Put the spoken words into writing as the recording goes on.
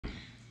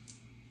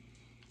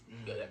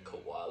Got that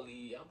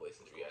KAWALi. Y'all boys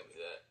should react to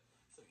that.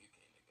 Some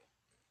UK nigga.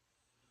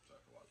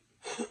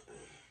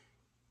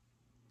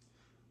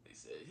 They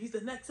said, he's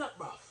the next up,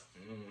 bro.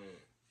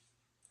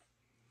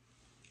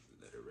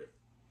 Let it rip.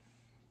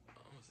 I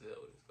don't see that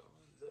what it's called.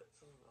 Is that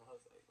something? I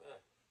was like, man.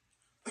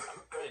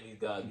 I'm praying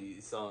these guys,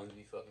 these songs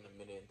be fucking a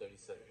minute and 30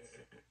 seconds.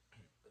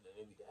 But then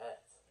they be the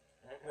ass.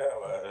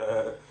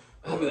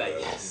 I'll be like,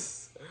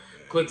 yes.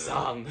 Quick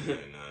song. None.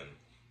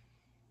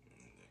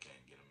 They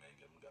can't get him, man.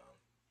 Get him gone.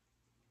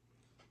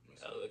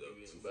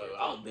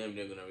 I was damn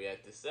near gonna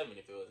react to 7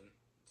 if it wasn't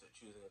to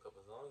choosing a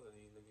couple songs of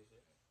these niggas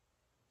shit.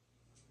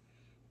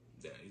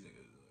 Damn, these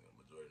niggas,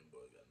 majority of them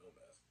boys got no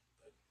mask.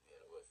 Like,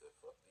 yeah, what's the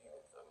fuck you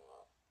talking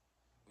about?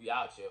 We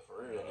out here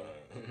for real,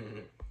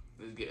 nigga.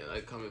 Let's get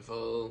like coming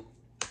for.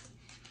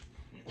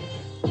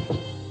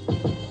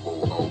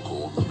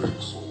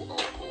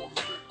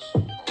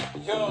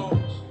 Yo,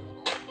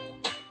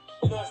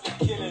 you know it's the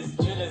killers,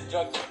 drillers,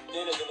 drug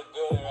dealers in the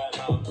building right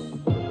now.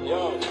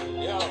 Yo,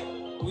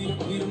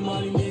 we the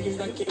money niggas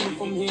that came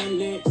from here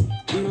licks.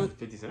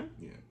 50 Cent?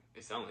 Yeah.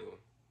 It sound like one.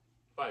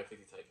 Probably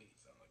 50 type beat.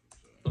 Sound like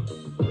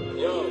it.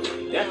 Yo,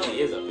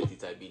 Definitely is a 50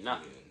 type beat. Not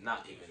even.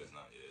 It's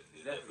not,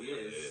 It definitely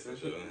is. For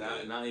sure.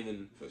 Not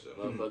even. For sure.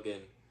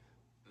 Motherfucking.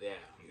 Yeah.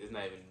 It's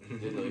not even.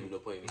 There's not even no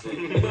point in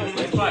saying it. But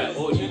it's probably an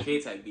old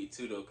UK type beat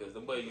too though, because the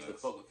boy used to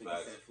fuck with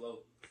 50 Cent flow.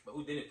 But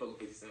who didn't fuck with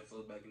 50 Cent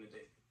flow back in the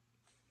day?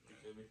 You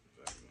feel me?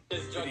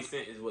 50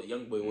 Cent is what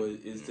Young Boy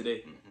is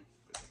today.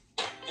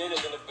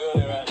 dealers in the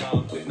building right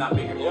now. It's not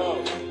bigger.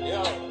 Yo,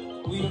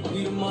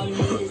 we the money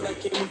niggas that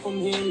came from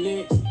here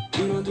licks.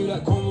 We don't do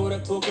that combo,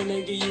 that talking,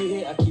 they get you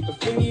hit. I keep a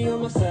thingy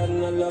on my side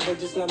and I love her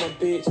just like my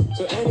bitch.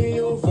 So any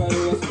old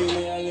value, I spin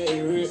it, I let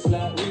it rip.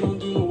 Like we don't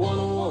do no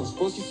one-on-ones.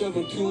 Post yourself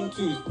on 2 and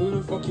 2s. Who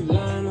the fuck you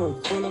lying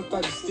on? Pull up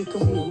by the stick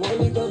of who I'm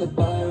only gonna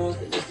buy ones.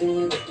 But this thing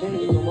ain't a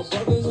penny. Got my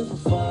brothers in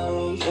for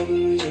firearms.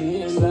 Every reason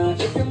hitting like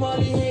if you're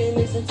Molly hitting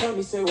this and tell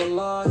me, say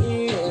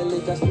wallahi. Yeah,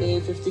 lick, I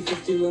split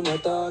 50-50 with my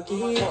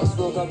doggy. Hot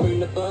smoke, I bring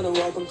the burner,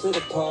 welcome to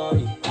the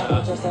party. I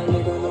don't trust that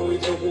nigga, no, we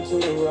talking to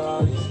the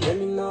Roddies. Let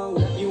me know,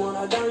 you want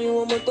her down, you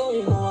want my door,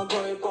 you know I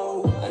got it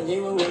both. And they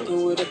were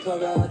working with a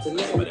plug, I had to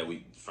let Somebody that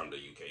we from the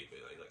UK,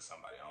 but like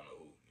somebody, I don't know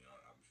who. You know,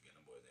 I'm forgetting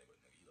the boy's name,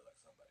 but nigga, you look like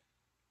somebody.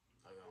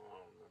 I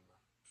don't remember.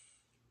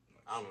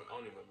 I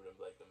don't remember them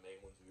like the main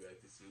ones we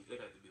reacted to.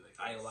 They have to be like.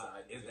 I ain't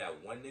lie. Is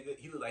that one nigga?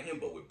 He look like him,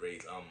 but with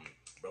braids.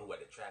 Bro, who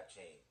had the trap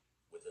chain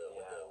with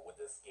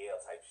the scale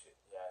type shit.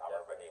 Yeah, I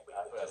remember that name, but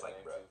he look just like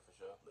bro. for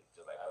sure. Look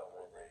just like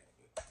bro.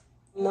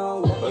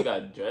 no. Oh, he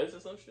got dreads or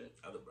some shit.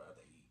 Other bro, I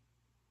think he.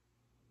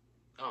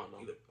 I don't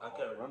know. I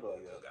can't remember.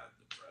 He just got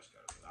the brush.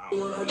 You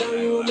want her down,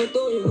 you want my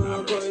door, you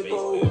know I got it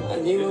both.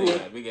 And they were He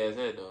got a big ass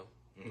head though.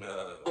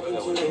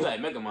 He's like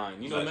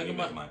Megamind. You know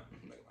Megamind?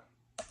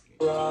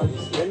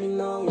 Let me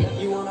know,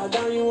 you want her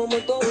down, you want my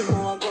door, you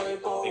know I got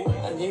it both.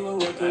 And they were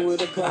working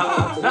with a plug, I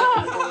had to let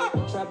him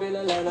go. Trap it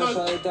line, I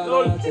shut it down,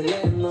 I had to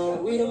let him know.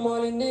 We the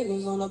Molly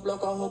niggas on the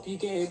block, I hope you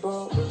get it,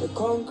 bro. The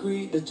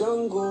concrete, the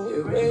jungle,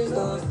 it raised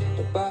us.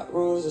 The back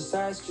roads, the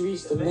side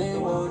streets, the main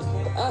ones.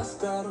 The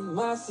Ascot, the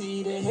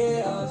Massey, they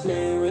hate us.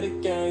 Playing with the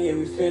gang, yeah,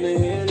 we finna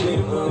hit it. We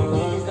the Molly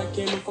niggas that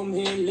came from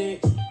here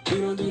licks. We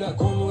don't do that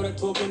combo, that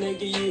talking, they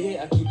get you hit.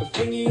 I keep a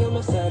thingy on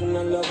my side and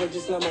I love her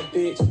just like my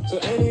bitch. So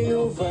any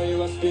new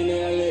value, I spin it,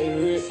 I let it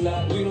rip.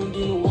 Like we don't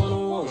do no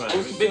one-on-ones.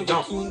 Post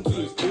yourself on 2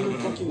 and 2s. We don't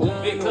fucking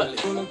lie.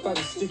 Pull up by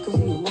the stick of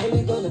who I'm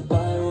only gonna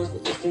buy ones.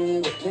 But this thing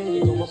ain't a penny.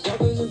 Got my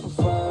brothers in for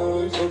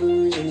firearms. Every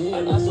reason here.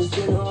 And I still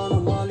spin her on a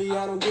Molly.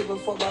 I don't give a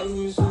fuck about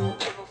who's who.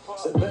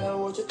 So better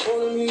watch it,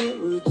 calling me a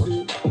rude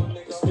too.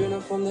 The spinner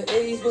from the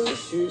 80s, but it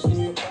shoots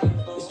me.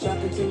 This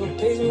trapping thing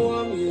pays me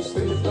what I'm used to.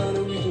 Spin the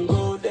burner, we can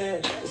go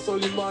there. It's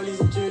only Molly's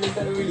and drillers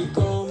that really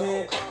go,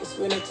 man. It's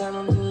winter time,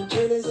 I'm doing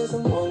drillers as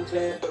I'm on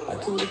clear. I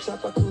kill the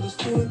trap, I kill the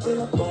stew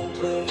until I don't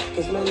clear.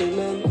 Cause many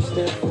men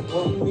step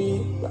upon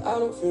me, but I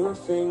don't fear a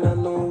thing, I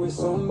know it's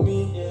on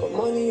me. Got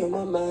money on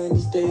my mind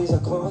these days,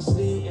 I can't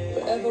sleep.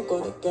 Forever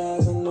got the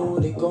guys, I know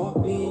they got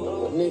me.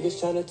 But niggas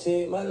tryna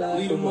take my life.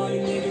 We the money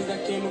niggas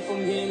that came up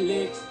from here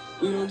licks.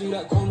 We don't do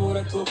that combo,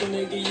 that talking,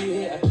 they get you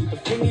hit. I keep a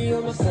thingy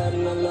on my side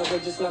and I love her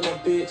just like my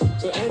bitch.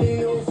 So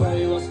any old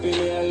value, I spin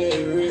it, I let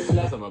it rip.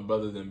 That's how my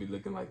brothers didn't be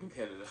looking like in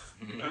Canada.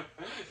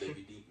 They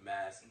be deep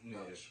mask,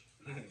 knives.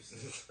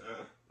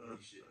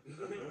 Shit.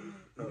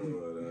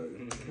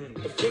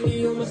 The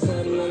thingy on my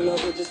side and I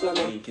love her just like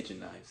my Mean kitchen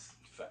knives.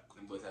 Fact.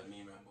 Them boys have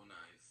mean Rambo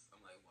knives.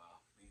 I'm like,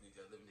 wow, these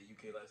niggas live in the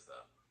UK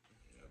lifestyle.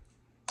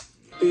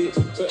 bitch.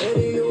 So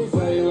any old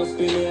value, I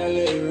spin it, I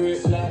let it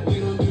rip. Like we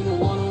don't do no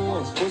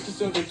one-on-ones. Post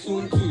yourself on 2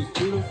 and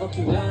 2s. We don't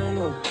fucking line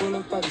on. Pull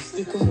up by the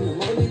stick of who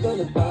I'm only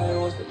gonna buy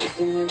ones. But this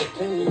thing ain't a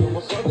penny. Got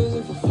my brothers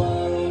in for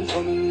firearms.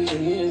 All the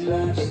reason here is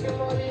life.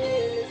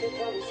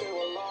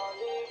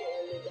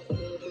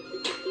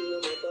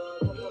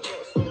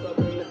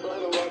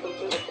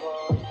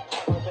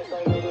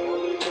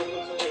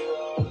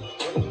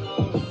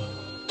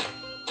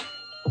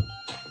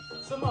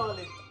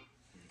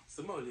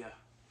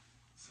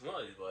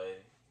 Somali,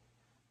 boy.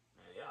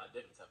 Man, y'all a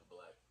different type of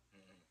black.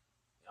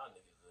 Y'all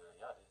niggas,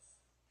 y'all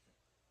just.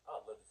 I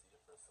would love to see the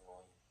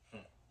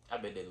I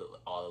bet they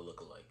all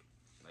look alike.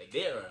 Like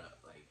they're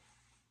like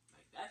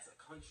that's a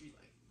country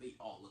like they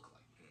all look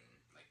alike.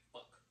 Like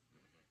fuck.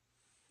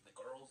 The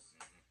girls,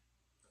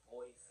 the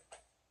boys.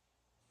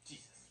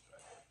 Jesus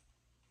Christ.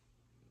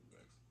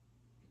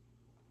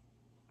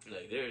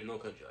 Like there is no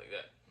country like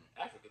that.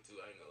 Africa too.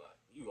 I ain't gonna